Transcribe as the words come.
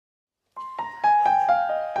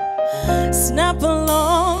Snap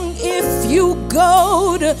along if you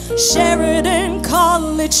go to Sheridan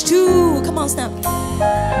College too. Come on, snap.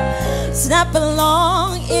 Snap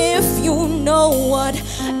along if you know what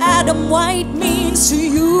Adam White means to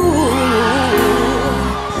you.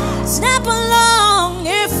 Snap along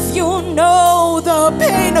if you know the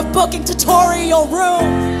pain of booking tutorial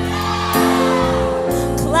room.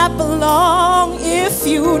 Clap along if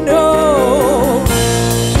you know.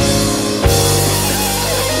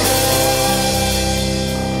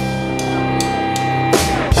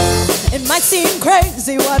 It might seem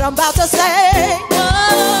crazy what I'm about to say.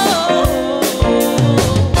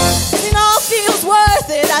 It all feels worth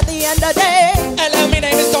it at the end of the day. Hello, my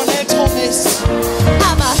name is Dunn Thomas.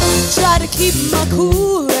 I'ma try to keep my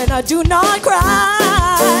cool and I do not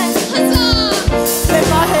cry. Flip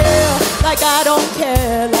my hair like I don't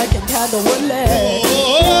care, like in Candlewood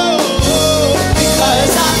Lane.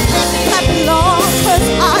 Because I'm clapping along, cause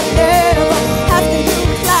I never have to do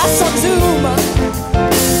class on Zoom.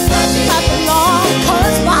 Clap along,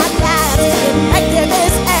 cause my last elective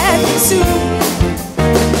is ending soon.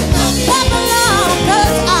 Clap along,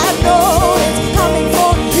 cause I know it's coming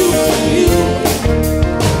for you.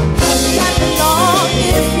 Clap along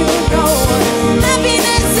if you know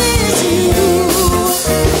happiness is you.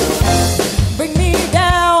 Bring me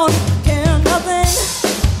down, can't nothing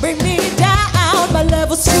bring me down. My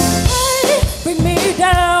level's too high. Bring me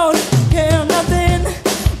down, can't nothing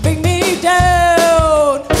bring me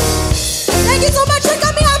down. Thank you so much for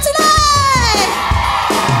coming out tonight.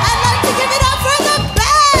 I'd like to give it up for the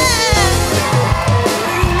band.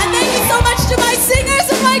 And thank you so much to my singers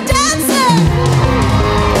and my dancers.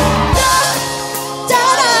 Da, da,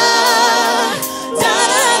 da, da,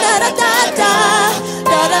 da, da, da,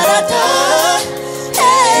 da, da, da, da.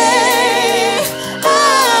 Hey,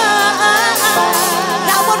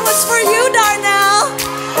 that one was for you, Darnell.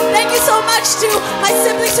 Thank you so much to my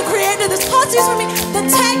siblings who created this costumes for me. The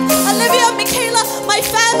tech, Olivia, Mikayla, my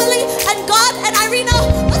family, and God and Irina.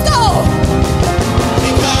 Let's go!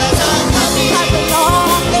 Because I'm happy. Clap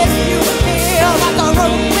along if you feel like a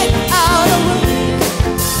room without a roof.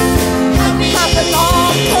 Clap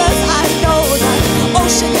along cause I know the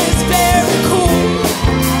ocean is very cool.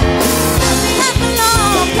 Clap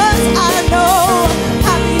along cause I know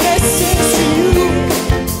happiness is to you.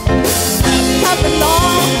 Clap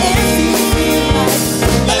along if you feel like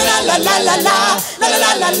la la la la la la la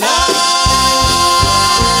la la la.